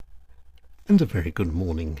and a very good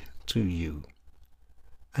morning to you.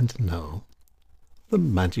 And now, the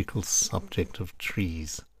magical subject of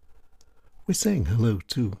trees. We're saying hello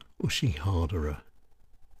to Ushi Hadere.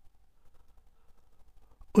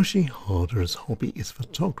 Ushi Hadere's hobby is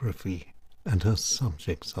photography, and her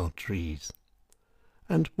subjects are trees.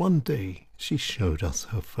 And one day she showed us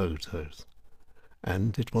her photos,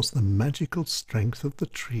 and it was the magical strength of the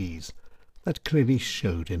trees that clearly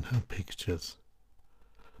showed in her pictures.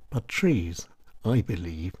 But trees, I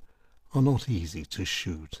believe, are not easy to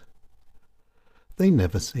shoot. They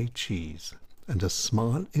never say cheese, and a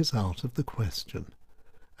smile is out of the question,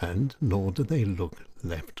 and nor do they look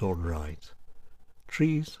left or right.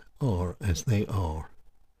 Trees are as they are.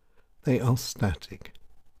 They are static.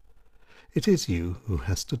 It is you who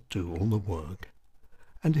has to do all the work,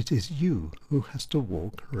 and it is you who has to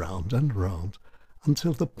walk round and round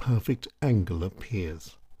until the perfect angle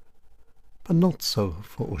appears. But not so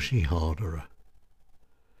for Ushi Hadere.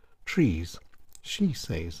 Trees, she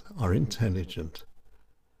says, are intelligent.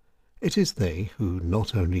 It is they who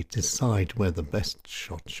not only decide where the best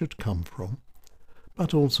shot should come from,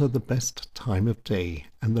 but also the best time of day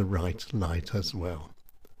and the right light as well.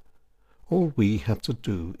 All we have to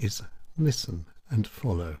do is listen and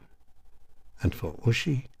follow. And for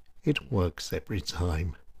Ushi, it works every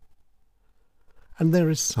time. And there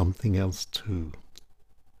is something else too.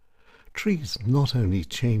 Trees not only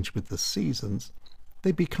change with the seasons,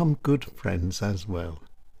 they become good friends as well.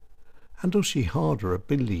 And Ushi Hadere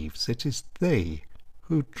believes it is they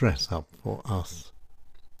who dress up for us.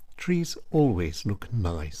 Trees always look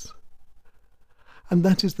nice. And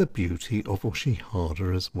that is the beauty of Ushi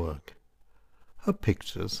Hadere's work. Her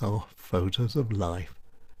pictures are photos of life,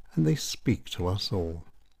 and they speak to us all.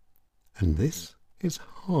 And this is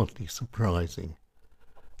hardly surprising.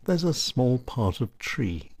 There's a small part of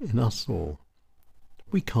tree in us all.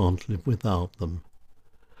 We can't live without them,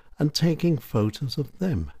 and taking photos of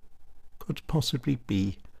them could possibly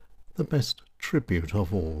be the best tribute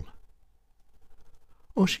of all.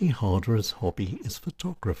 Ushi Hadere's hobby is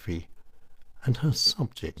photography, and her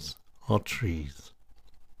subjects are trees.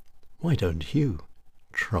 Why don't you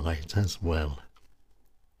try it as well?